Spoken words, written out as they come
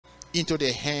into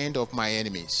the hand of my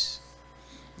enemies.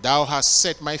 Thou hast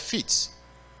set my feet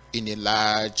in a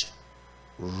large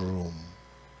room.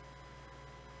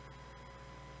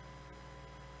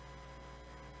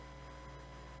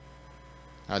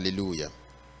 Hallelujah.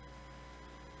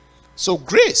 So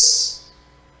grace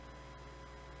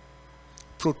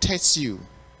protects you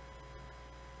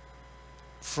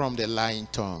from the lying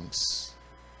tongues.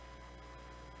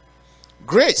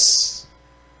 Grace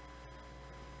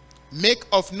make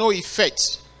of no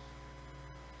effect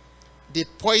the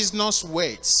poisonous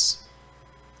words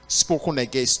spoken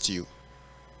against you.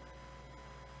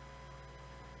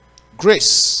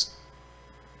 Grace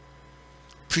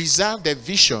preserve the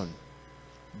vision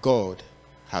God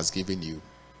has given you.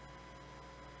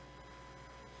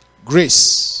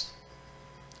 Grace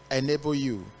enable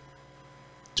you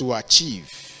to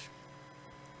achieve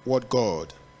what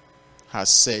God has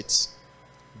set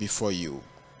before you.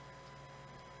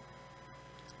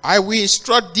 I will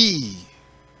instruct thee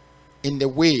in the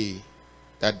way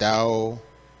that thou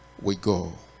wilt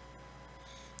go,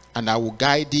 and I will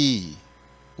guide thee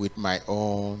with my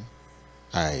own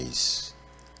eyes.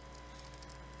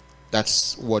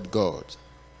 That's what God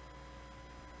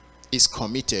is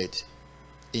committed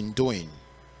in doing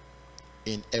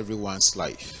in everyone's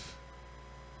life.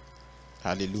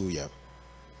 Hallelujah.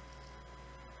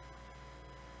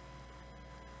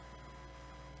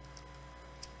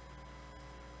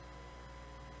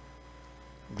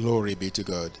 Glory be to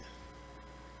God.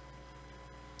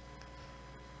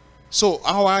 So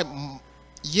our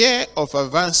year of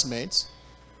advancement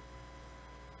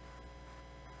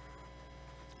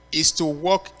is to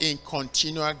walk in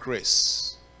continual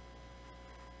grace.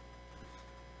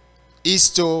 Is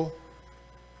to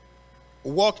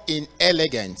walk in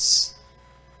elegance.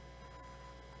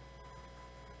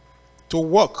 To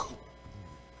walk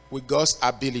with God's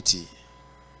ability.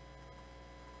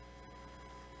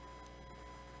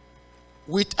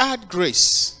 Without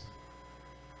grace,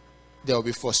 there will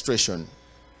be frustration.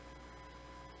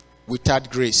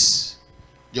 Without grace,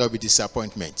 there will be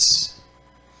disappointments.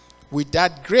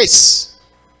 Without grace,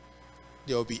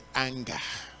 there will be anger.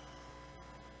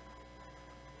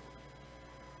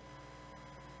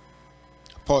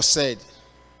 Paul said,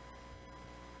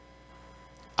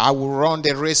 I will run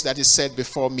the race that is set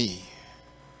before me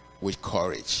with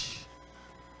courage.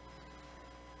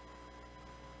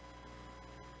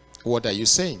 What are you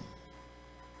saying?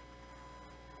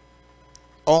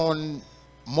 On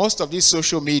most of these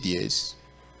social medias,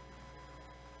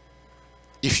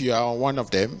 if you are on one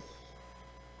of them,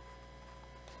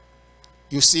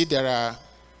 you see there are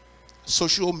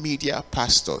social media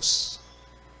pastors,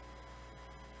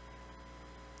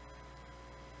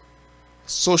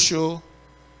 social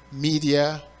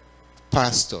media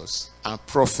pastors and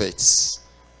prophets.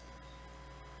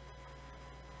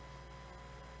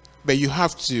 But you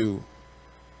have to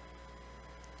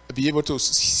be able to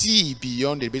see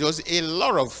beyond it, because a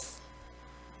lot of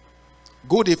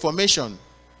good information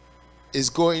is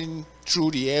going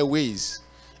through the airways,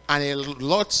 and a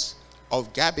lot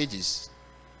of garbages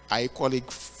are equally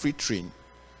filtering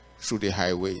through the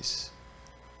highways.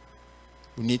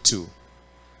 We need to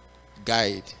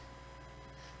guide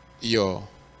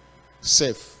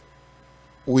yourself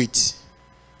with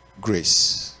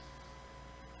grace.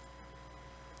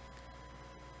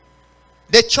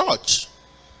 The church.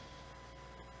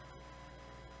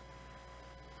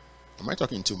 Am I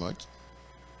talking too much?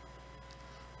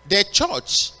 The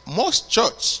church, most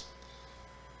church,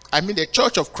 I mean the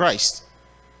Church of Christ.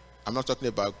 I'm not talking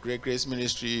about Great Grace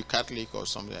Ministry, Catholic or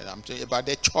something like that. I'm talking about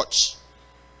the church.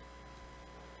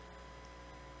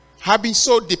 Have been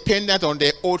so dependent on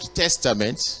the Old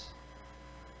Testament,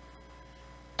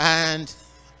 and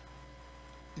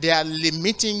they are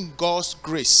limiting God's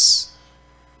grace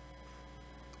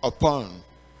upon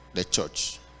the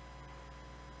church.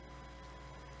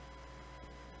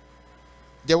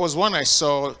 There was one I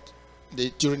saw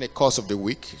during the course of the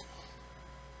week.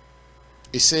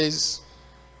 It says,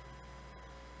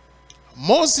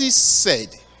 Moses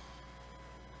said,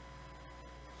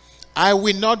 I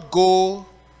will not go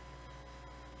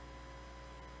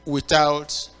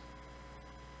without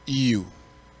you.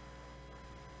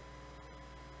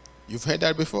 You've heard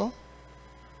that before?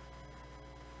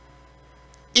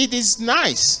 It is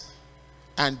nice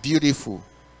and beautiful.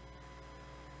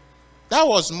 That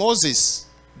was Moses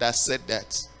that said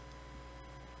that.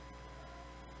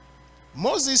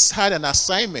 Moses had an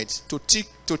assignment to take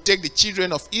the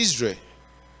children of Israel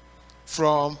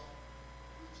from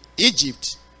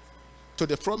Egypt to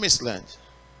the promised land.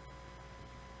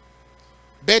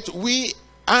 But we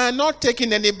are not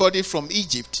taking anybody from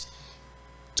Egypt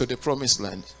to the promised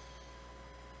land.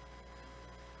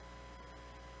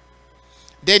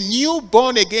 The new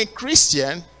born again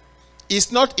Christian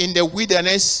is not in the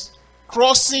wilderness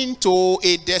crossing to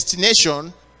a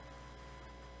destination,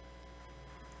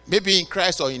 maybe in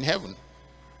Christ or in heaven.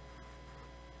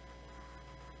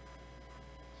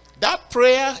 That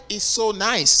prayer is so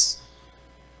nice,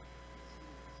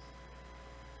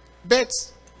 but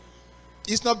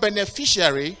it's not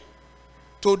beneficiary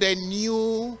to the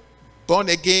new born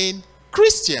again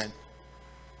Christian.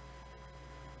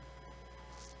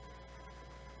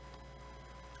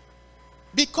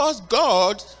 Because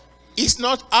God is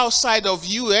not outside of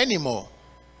you anymore.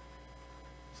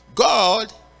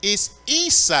 God is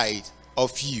inside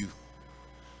of you.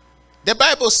 The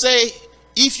Bible says,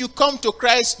 if you come to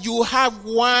Christ, you have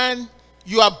one,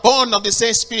 you are born of the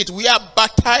same spirit. We are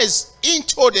baptized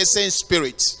into the same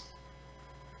spirit.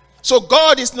 So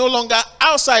God is no longer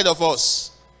outside of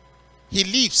us. He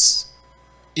lives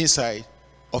inside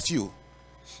of you.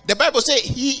 The Bible says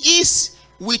he is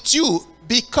with you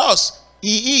because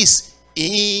he is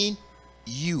in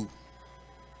you.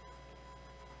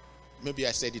 Maybe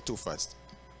I said it too fast.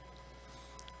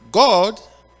 God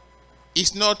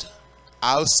is not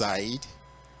outside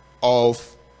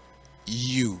of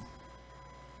you.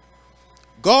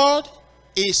 God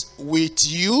is with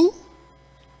you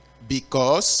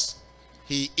because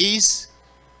he is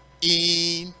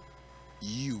in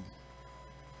you.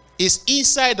 It's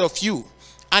inside of you.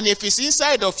 And if it's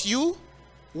inside of you,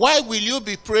 why will you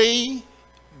be praying,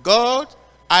 God,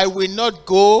 I will not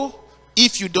go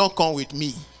if you don't come with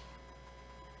me?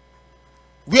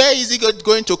 Where is it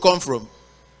going to come from?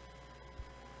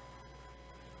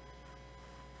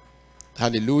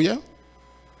 Hallelujah.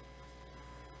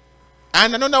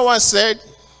 And another one said,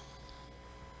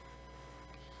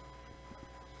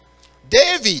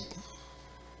 David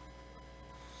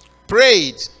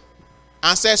prayed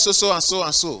and said so and so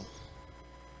and so.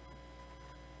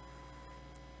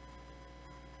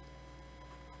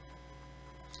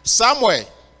 Samuel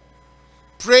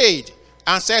prayed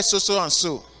and said so and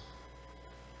so.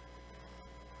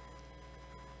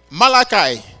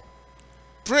 Malachi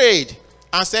prayed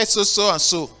and said so and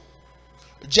so.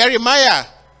 Jeremiah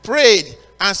prayed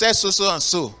and said so and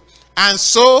so. And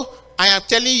so I am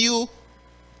telling you,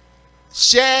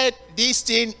 share this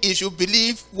thing if you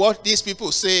believe what these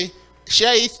people say.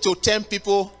 Share it to 10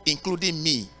 people, including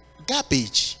me.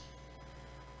 Garbage.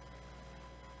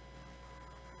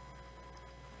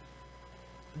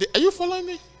 Are you following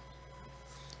me?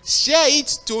 Share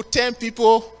it to 10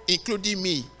 people, including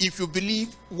me, if you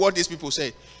believe what these people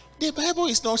say. The Bible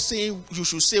is not saying you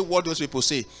should say what those people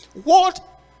say. What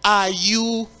are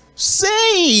you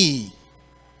saying?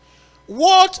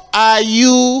 What are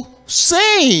you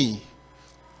saying?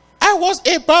 I was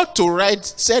about to write,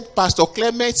 said Pastor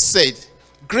Clement said,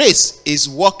 grace is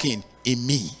working in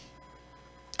me.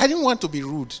 I didn't want to be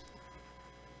rude.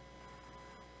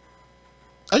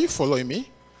 Are you following me?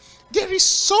 There is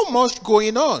so much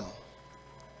going on.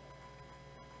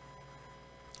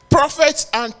 Prophets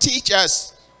and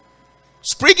teachers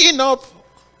springing up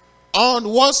on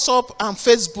WhatsApp and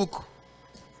Facebook.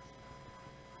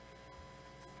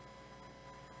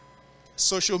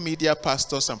 Social media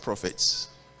pastors and prophets.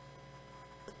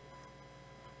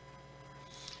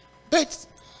 But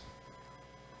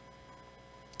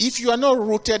if you are not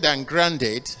rooted and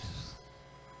grounded,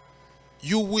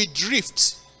 you will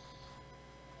drift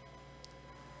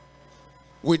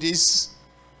with this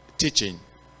teaching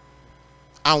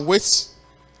and waste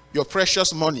your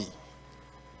precious money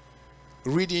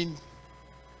reading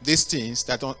these things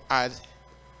that don't add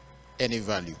any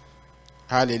value.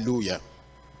 Hallelujah.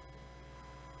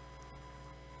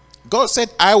 God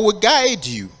said, I will guide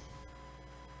you.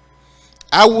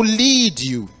 I will lead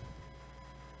you.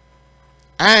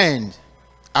 And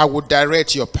I will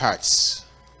direct your paths.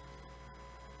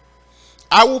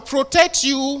 I will protect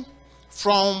you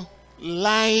from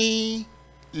lying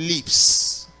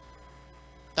lips.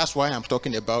 That's why I'm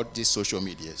talking about these social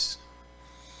medias.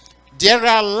 There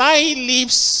are lying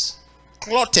lips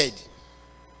clotted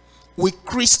with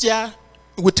Christian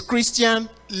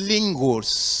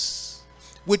lingos,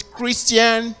 with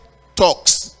Christian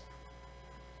talks,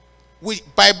 with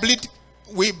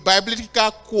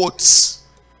biblical quotes.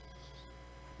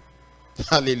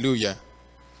 Hallelujah.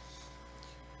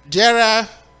 There are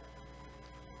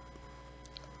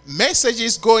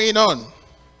messages going on,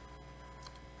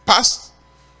 passed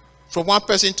from one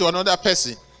person to another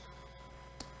person.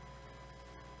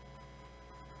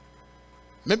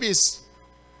 Maybe it's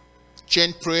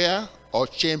chain prayer or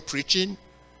chain preaching.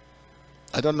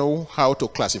 I don't know how to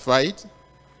classify it.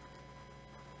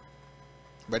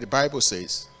 But the Bible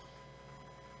says,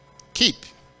 keep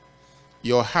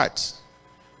your heart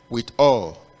with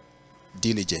all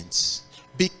diligence,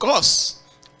 because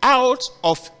out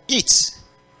of it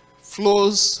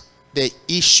flows the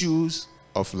issues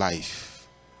of life.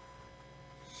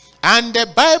 And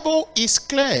the Bible is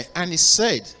clear, and it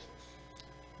said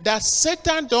that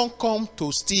Satan don't come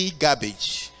to steal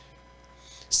garbage.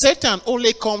 Satan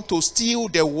only come to steal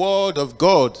the word of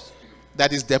God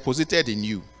that is deposited in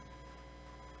you.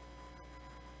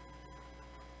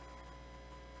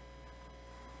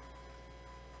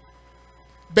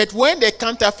 But when the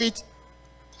counterfeit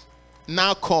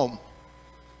now come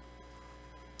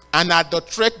and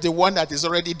adulterate the one that is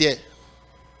already there,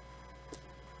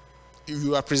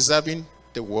 you are preserving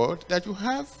the word that you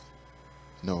have?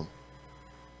 No.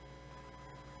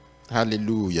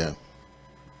 Hallelujah.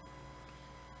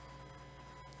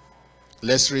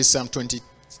 Let's read Psalm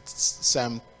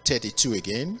 32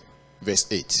 again, verse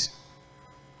 8.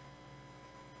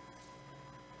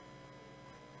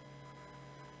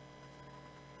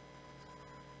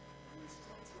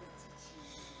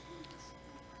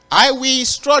 I will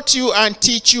instruct you and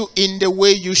teach you in the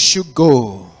way you should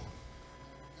go.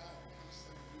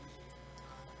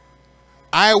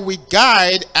 I will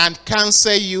guide and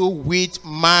counsel you with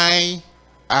my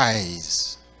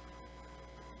eyes.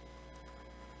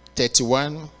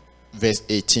 31 verse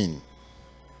 18.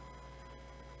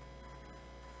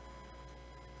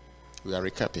 We are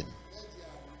recapping.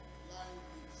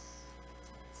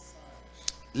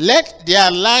 Let their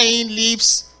lying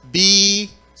lips be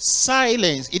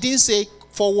silent. It didn't say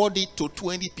forward it to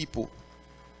 20 people.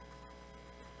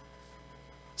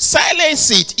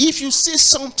 Silence it. If you see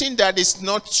something that is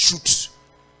not truth,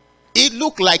 it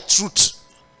look like truth,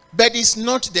 but it's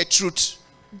not the truth,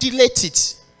 delete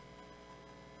it.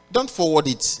 Don't forward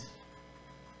it.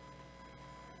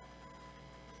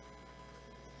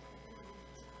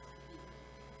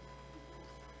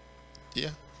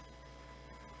 Yeah.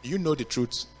 You know the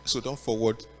truth, so don't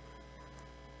forward.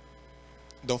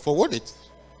 Don't forward it.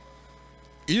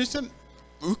 You understand?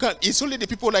 It's only the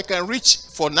people that can reach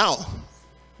for now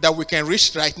that we can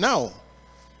reach right now.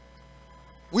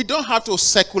 We don't have to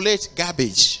circulate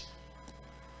garbage.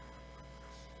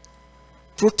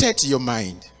 Protect your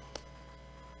mind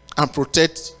and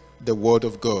protect the word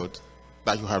of God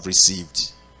that you have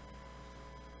received.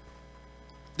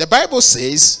 The Bible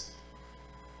says,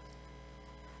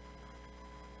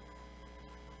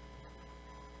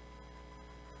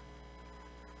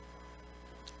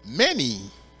 many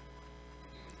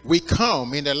will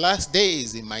come in the last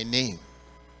days in my name.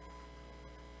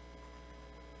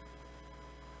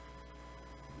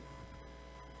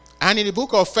 And in the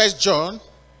book of 1 John,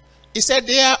 he said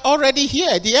they are already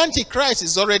here. The Antichrist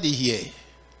is already here.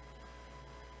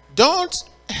 Don't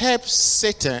help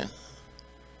Satan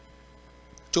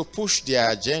to push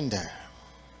their agenda.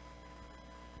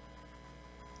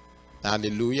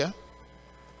 Hallelujah.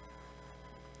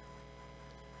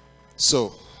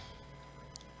 So,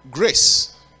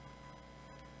 grace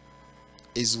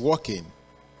is working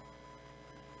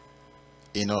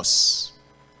in us.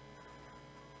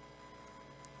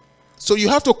 So you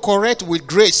have to correct with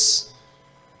grace.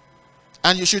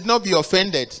 And you should not be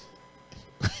offended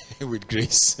with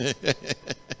grace.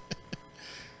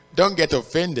 Don't get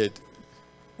offended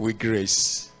with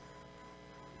grace.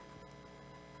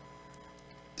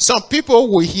 Some people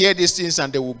will hear these things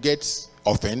and they will get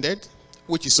offended,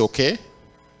 which is okay.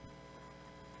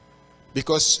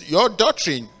 Because your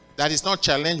doctrine that is not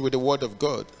challenged with the word of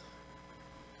God,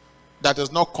 that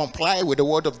does not comply with the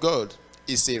word of God,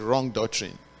 is a wrong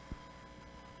doctrine.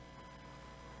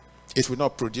 It will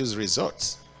not produce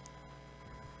results.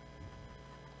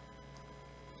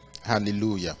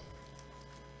 Hallelujah.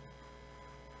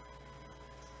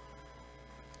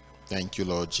 Thank you,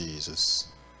 Lord Jesus.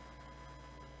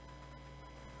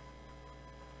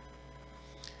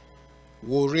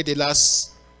 We'll read the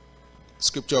last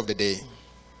scripture of the day.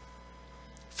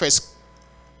 1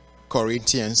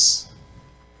 Corinthians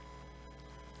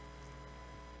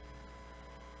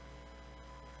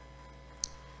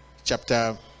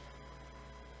chapter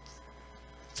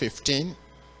 15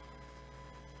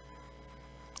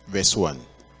 verse 1.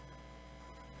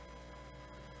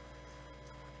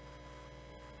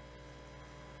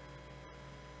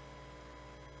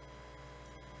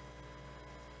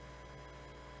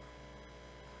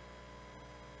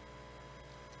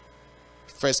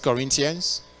 First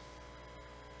Corinthians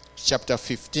chapter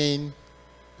 15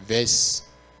 verse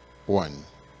 1.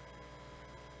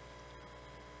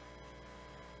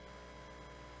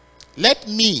 Let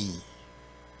me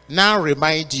now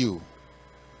remind you,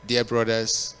 dear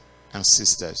brothers and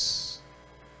sisters,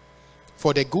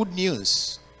 for the good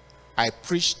news I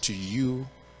preached to you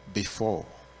before,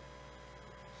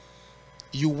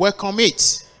 You welcome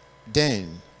it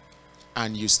then,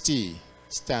 and you still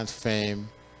stand firm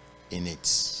in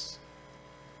it.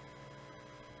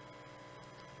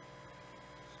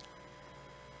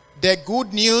 The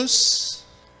good news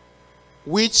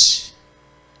which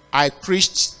I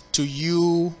preached to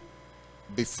you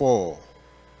before,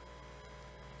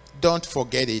 don't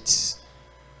forget it.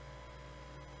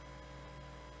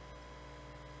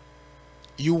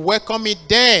 You welcome it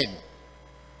then,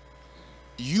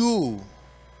 you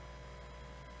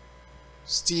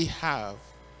still have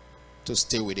to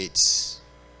stay with it.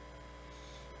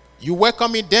 You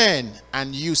welcome it then,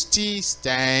 and you still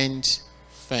stand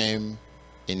firm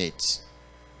in it.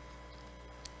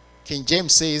 King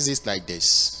James says it like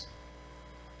this: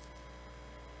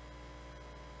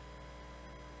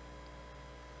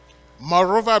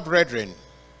 Moreover, brethren,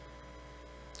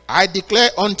 I declare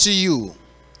unto you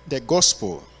the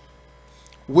gospel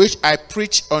which I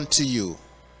preach unto you,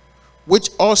 which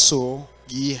also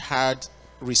ye had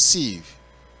received,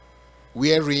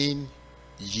 wherein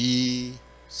ye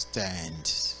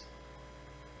stand.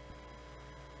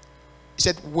 He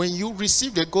said, when you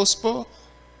receive the gospel,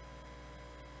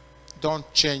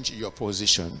 don't change your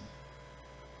position.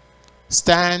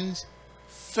 Stand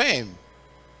firm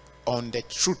on the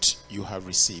truth you have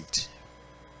received.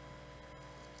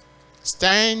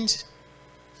 Stand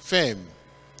firm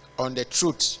on the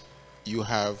truth you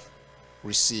have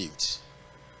received.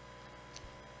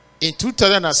 In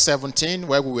 2017,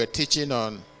 where we were teaching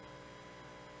on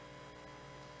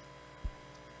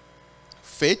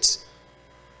faith,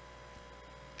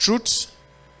 truth,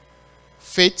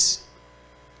 faith,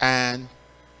 and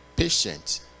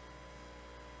patience.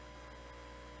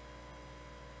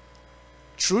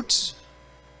 Truth,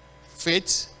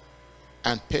 faith,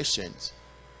 and patience.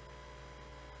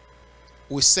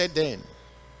 We said then,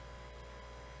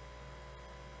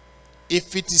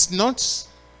 if it is not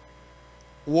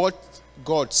what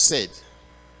God said,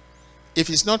 if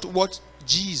it's not what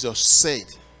Jesus said,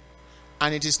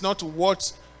 and it is not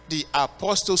what the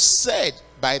apostles said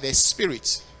by the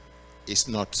Spirit, it's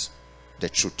not the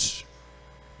truth.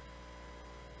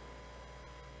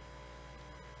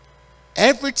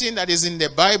 Everything that is in the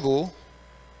Bible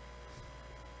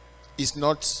is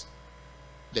not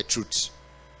the truth.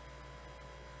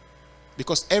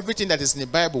 Because everything that is in the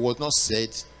Bible was not said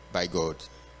by God.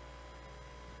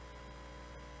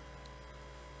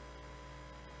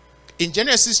 In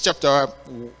Genesis chapter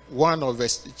 1 or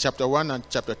chapter 1 and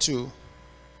chapter 2,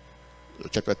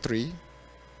 chapter 3,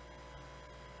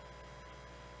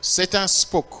 Satan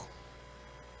spoke,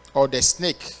 or the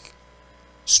snake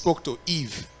spoke to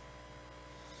Eve.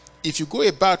 If you go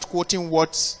about quoting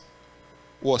what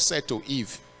was said to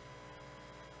Eve,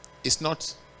 it's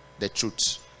not the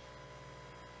truth.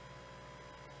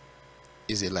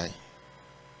 It's a lie.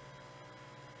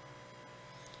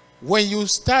 When you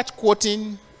start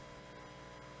quoting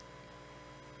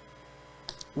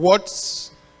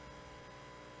what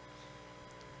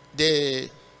the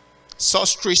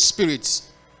sorcery spirit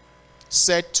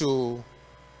said to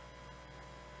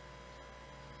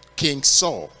King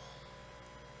Saul,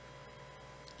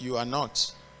 you are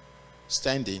not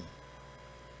standing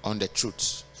on the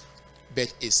truth,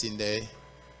 but it's in the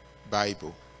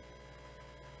Bible.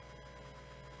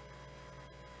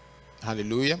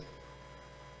 Hallelujah.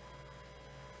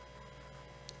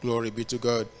 Glory be to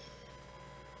God.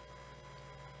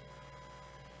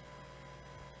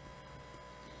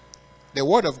 The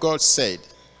word of God said,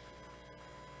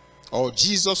 or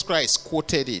Jesus Christ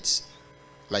quoted it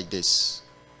like this: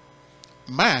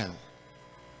 man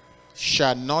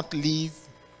shall not live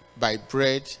by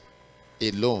bread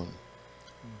alone,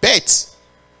 but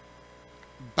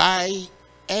by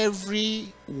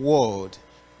every word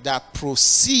that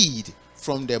proceed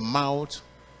from the mouth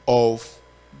of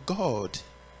God.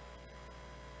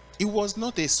 It was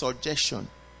not a suggestion.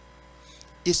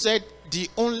 He said the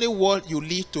only word you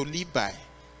need to live by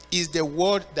is the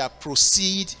word that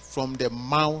proceeds from the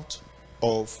mouth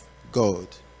of God.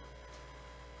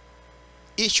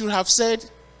 It should have said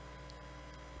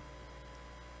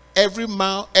every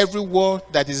word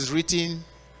that is written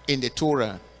in the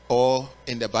Torah or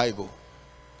in the Bible.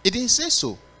 It didn't say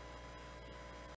so.